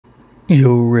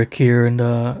Yo, Rick here,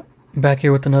 and back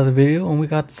here with another video, and we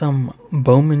got some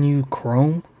Bowman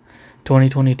Chrome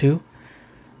 2022.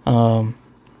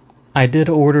 I did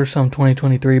order some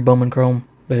 2023 Bowman Chrome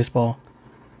baseball,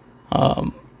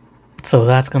 so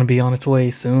that's gonna be on its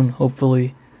way soon,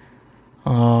 hopefully.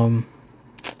 I'm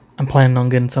planning on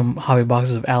getting some hobby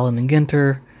boxes of Allen and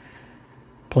Ginter.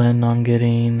 Planning on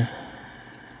getting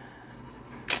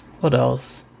what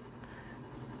else?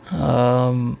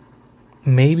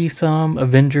 Maybe some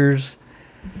Avengers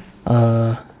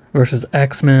versus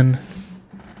X-Men.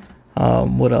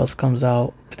 What else comes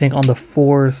out? I think on the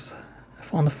 4th.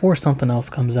 On the 4th, something else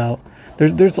comes out.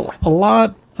 There's a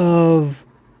lot of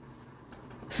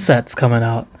sets coming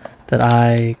out that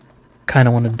I kind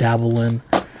of want to dabble in.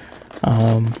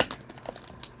 I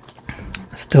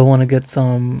still want to get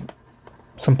some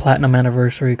Platinum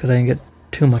Anniversary because I didn't get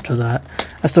too much of that.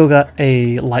 I still got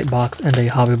a light box and a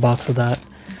hobby box of that.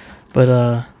 But,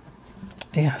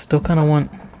 yeah, still kind of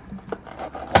want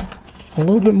a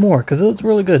little bit more because it was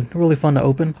really good. Really fun to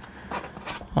open.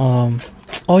 Oh,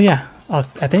 yeah. I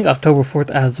think October 4th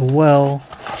as well.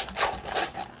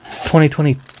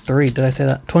 2023. Did I say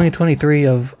that? 2023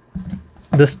 of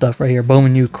this stuff right here.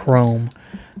 Bowman Chrome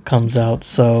comes out.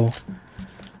 So,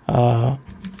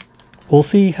 we'll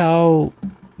see how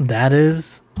that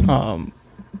is.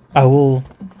 I will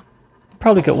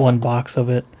probably get one box of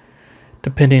it,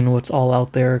 depending on what's all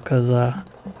out there, because I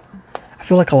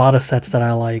feel like a lot of sets that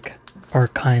I like are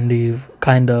kind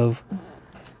of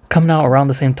coming out around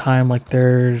the same time. Like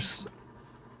there's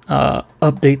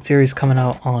update series coming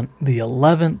out on the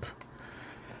 11th.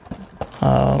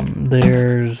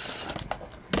 There's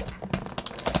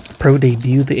Pro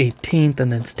Debut the 18th,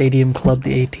 and then Stadium Club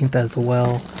the 18th as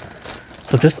well.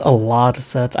 So just a lot of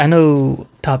sets. I know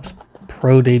Topps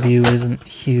Pro Debut isn't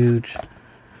huge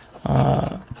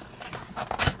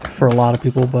for a lot of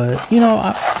people, but you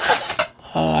know,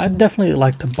 I'd definitely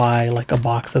like to buy like a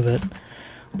box of it.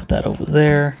 Put that over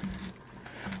there.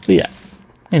 But yeah,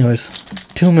 anyways,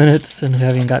 2 minutes and we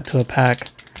haven't got to a pack.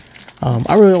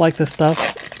 I really like this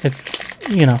stuff. If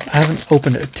you know, I haven't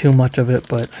opened it too much of it,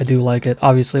 but I do like it.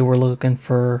 Obviously, we're looking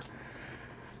for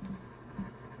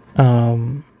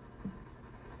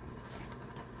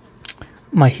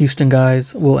my Houston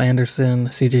guys: Will Anderson,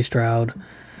 CJ Stroud,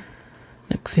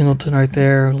 Nick Singleton right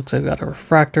there. Looks like we got a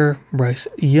refractor, Bryce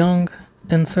Young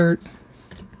insert.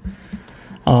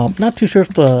 Not too sure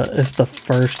if the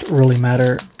first really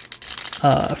matter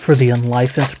for the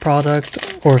unlicensed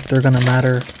product, or if they're gonna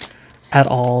matter at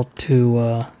all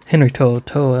to Henry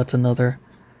To'oTo'o. That's another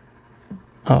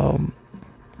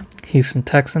Houston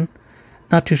Texan.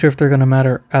 Not too sure if they're gonna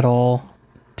matter at all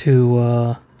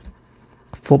to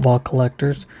football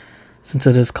collectors, since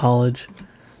it is college.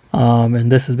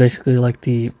 And this is basically like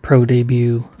the pro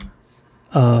debut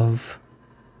of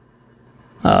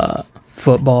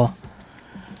football.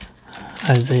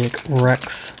 Isaac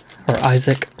Rex,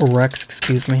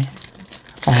 excuse me,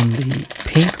 on the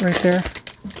pink right there.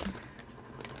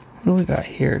 What do we got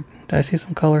here? Did I see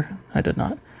some color? I did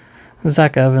not.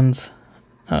 Zach Evans,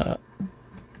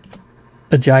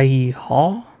 Ajayi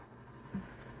Hall,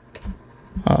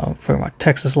 for my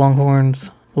Texas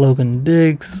Longhorns. Logan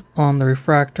Diggs on the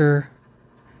refractor.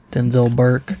 Denzel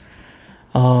Burke.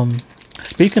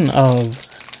 Speaking of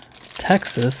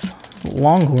Texas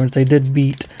Longhorns, they did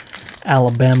beat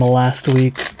Alabama last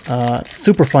week.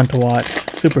 Super fun to watch.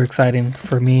 Super exciting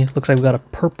for me. Looks like we got a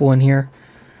purple in here.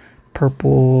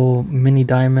 Purple mini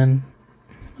diamond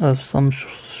of some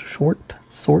sort.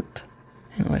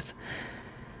 Anyways.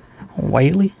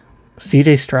 Wiley.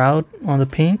 CJ Stroud on the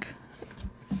pink.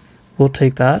 We'll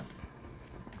take that.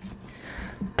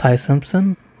 Ty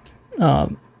Simpson.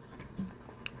 That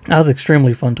was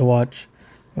extremely fun to watch.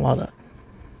 A lot of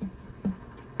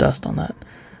dust on that.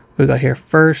 We got here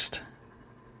first.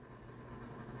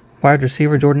 Wide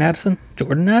receiver Jordan Addison.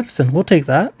 We'll take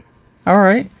that.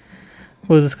 Alright.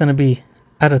 What is this going to be?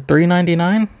 At a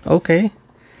 $3.99? Okay.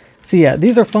 So yeah,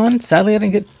 these are fun. Sadly, I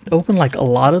didn't get open like a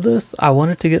lot of this. I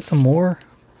wanted to get some more.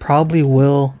 Probably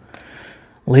will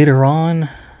later on.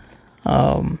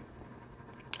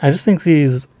 I just think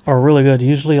these are really good.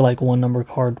 Usually like 1 number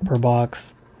card per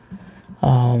box.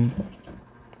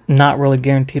 Not really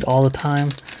guaranteed all the time,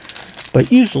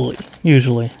 but usually.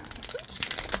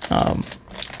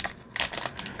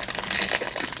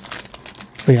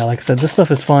 But yeah, like I said, this stuff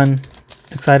is fun.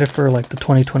 Excited for like the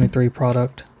 2023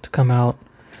 product to come out.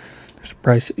 There's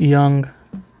Bryce Young,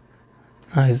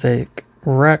 Isaac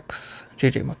Rex,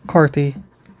 JJ McCarthy,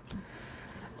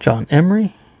 John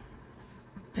Emery,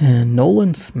 and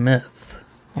Nolan Smith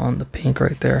on the pink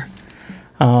right there.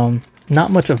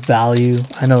 Not much of value,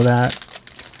 I know that,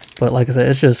 But like I said,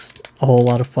 it's just a whole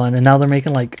lot of fun. And now they're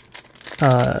making like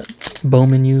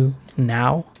Bowman U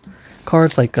now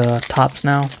cards, like tops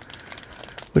now,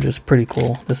 which is pretty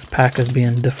cool. This pack is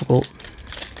being difficult.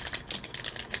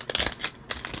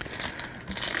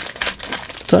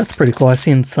 So that's pretty cool. I've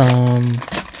seen some,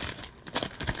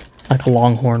 like a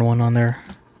Longhorn one on there,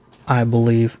 I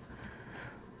believe.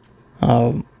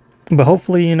 But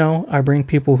hopefully, you know, I bring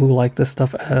people who like this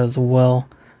stuff as well.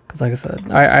 Because like I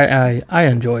said, I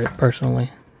enjoy it personally.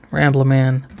 Rambler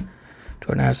Man,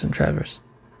 Jordan Addison,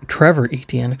 Trevor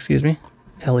Etienne, excuse me.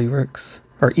 Eli Ricks,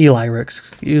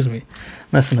 excuse me.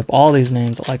 Messing up all these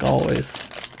names like always.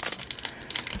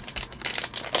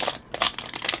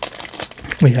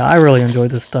 But yeah, I really enjoy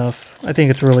this stuff. I think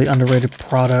it's a really underrated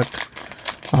product.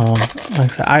 Like I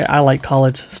said, I like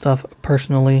college stuff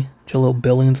personally. Jaleel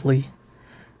Billingsley,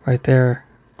 right there.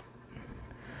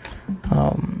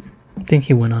 I think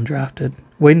he went undrafted.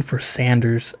 Waiting for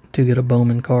Sanders to get a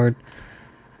Bowman card.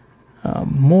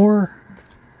 Moore,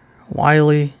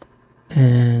 Wiley,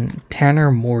 and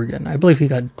Tanner Morgan. I believe he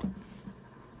got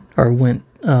or went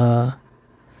into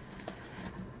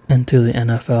the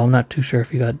NFL. I'm not too sure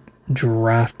if he got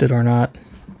drafted or not.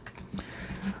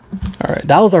 All right,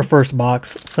 that was our first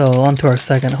box. So on to our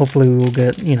second. Hopefully we will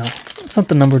get, you know,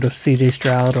 something numbered of CJ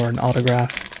Stroud or an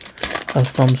autograph of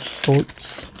some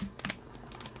sorts.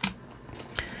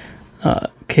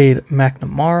 Cade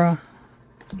McNamara,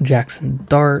 Jackson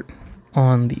Dart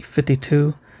on the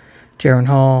 52, Jaron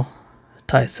Hall,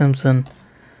 Ty Simpson.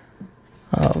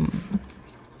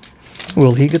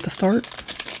 Will he get the start?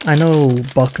 I know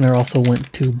Buckner also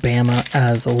went to Bama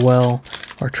as well,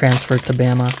 or transferred to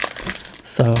Bama,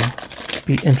 so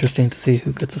be interesting to see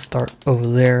who gets a start over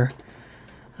there.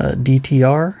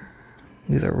 DTR,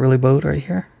 these are really bold right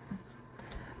here.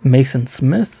 Mason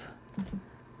Smith,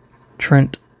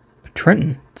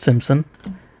 Trenton Simpson,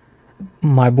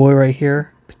 my boy right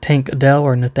here, Tank Dell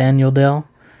or Nathaniel Dell.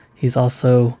 He's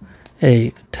also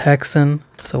a Texan,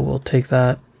 so we'll take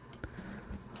that.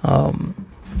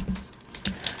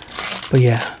 But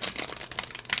yeah,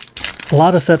 a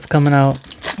lot of sets coming out,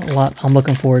 a lot I'm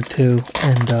looking forward to,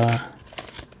 and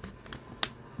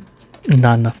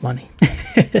not enough money.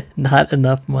 Not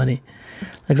enough money.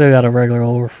 Looks like I got a regular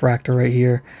old refractor right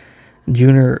here.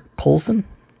 Junior Colson,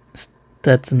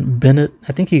 Stetson Bennett,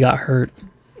 I think he got hurt.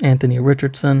 Anthony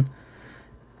Richardson,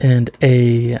 and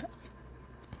a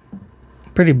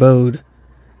pretty bowed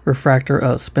refractor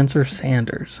of Spencer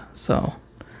Sanders. So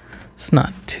it's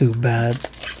not too bad.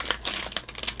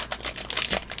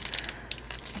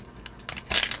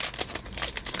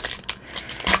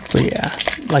 But yeah,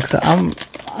 like I said,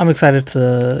 I'm excited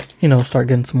to, you know, start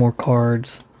getting some more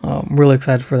cards. I'm really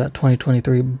excited for that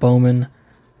 2023 Bowman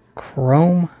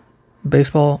Chrome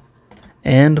baseball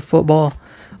and football.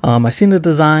 I seen the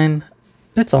design.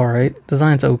 It's alright.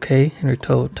 Design's okay. Henry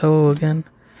Toto again.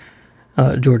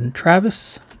 Jordan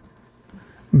Travis.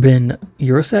 Ben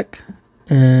Urasek.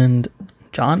 And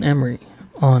John Emery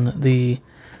on the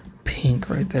pink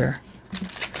right there.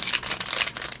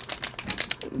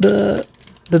 The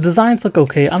designs look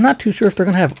okay. I'm not too sure if they're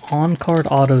going to have on-card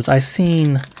autos. I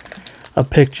seen a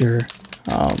picture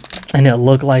and it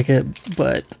looked like it,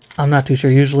 but I'm not too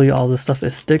sure. Usually all this stuff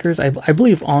is stickers. I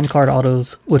believe on-card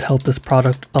autos would help this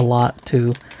product a lot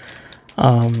too.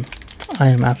 I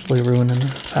am absolutely ruining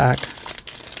this pack.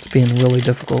 It's being really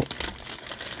difficult.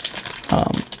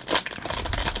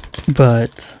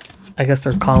 But I guess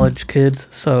they're college kids,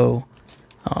 so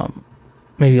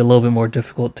maybe a little bit more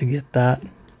difficult to get that.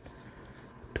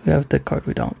 Do we have a thick card?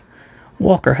 We don't.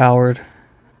 Walker Howard,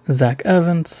 Zach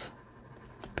Evans,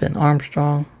 Ben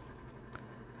Armstrong,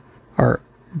 or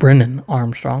Brennan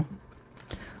Armstrong,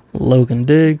 Logan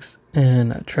Diggs,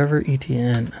 and Trevor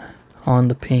Etienne on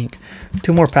the pink.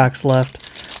 2 more packs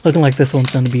left. Looking like this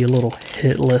one's going to be a little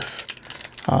hitless.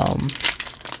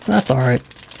 That's alright.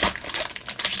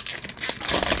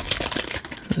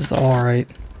 It's alright.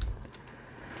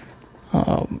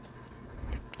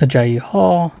 Ajayi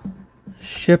Hall,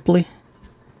 Shipley,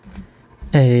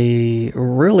 a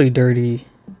really dirty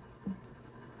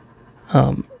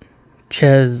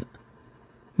Chez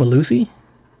Malusi,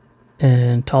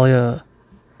 and Talia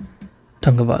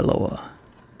Tungavailoa.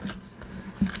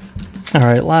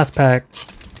 Alright, last pack.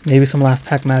 Maybe some last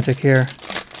pack magic here.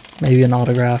 Maybe an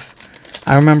autograph.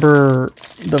 I remember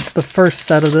the first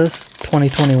set of this,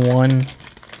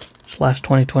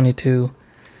 2021/2022,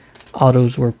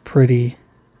 autos were pretty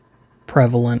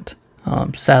prevalent.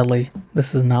 Sadly,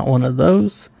 this is not one of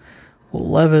those. Will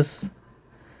Levis,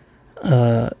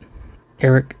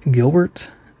 Eric Gilbert,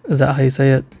 is that how you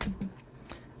say it?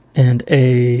 And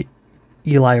a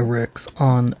Eli Ricks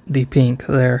on the pink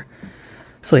there.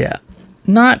 So yeah,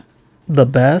 not the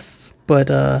best, but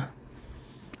I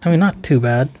mean, not too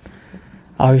bad.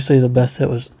 Obviously, the best hit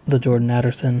was the Jordan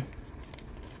Addison.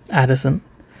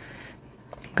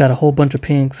 Got a whole bunch of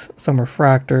pinks, some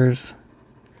refractors.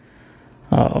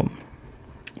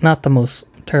 Not the most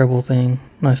terrible thing.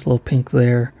 Nice little pink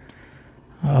there.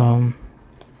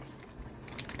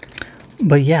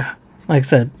 But yeah, like I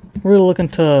said, we're looking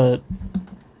to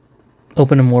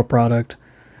open more product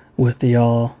with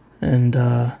y'all, and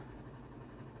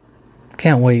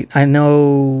can't wait. I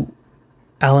know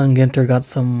Alan Ginter got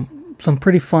some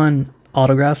pretty fun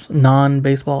autographs,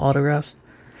 non-baseball autographs.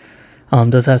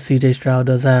 Does have C.J. Stroud,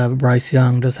 does have Bryce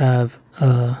Young, does have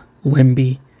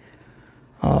Wemby.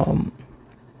 I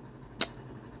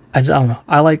don't know.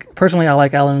 I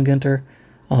like Alan Ginter.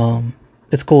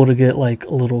 It's cool to get like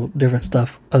a little different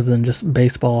stuff other than just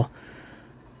baseball.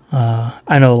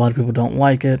 I know a lot of people don't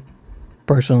like it.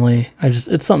 Personally,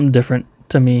 it's something different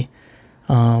to me.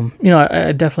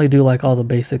 I definitely do like all the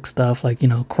basic stuff, like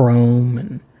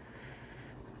Chrome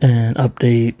and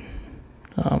update.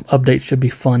 Updates should be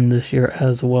fun this year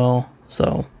as well.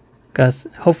 So, guys,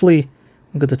 hopefully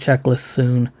we'll get the checklist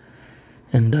soon.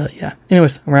 And yeah.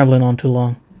 Anyways, I'm rambling on too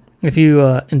long. If you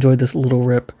enjoyed this little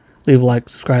rip, leave a like,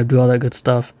 subscribe, do all that good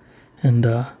stuff. And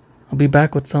I'll be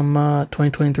back with some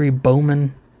 2023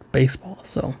 Bowman baseball.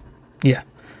 So, yeah.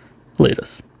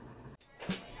 Latest.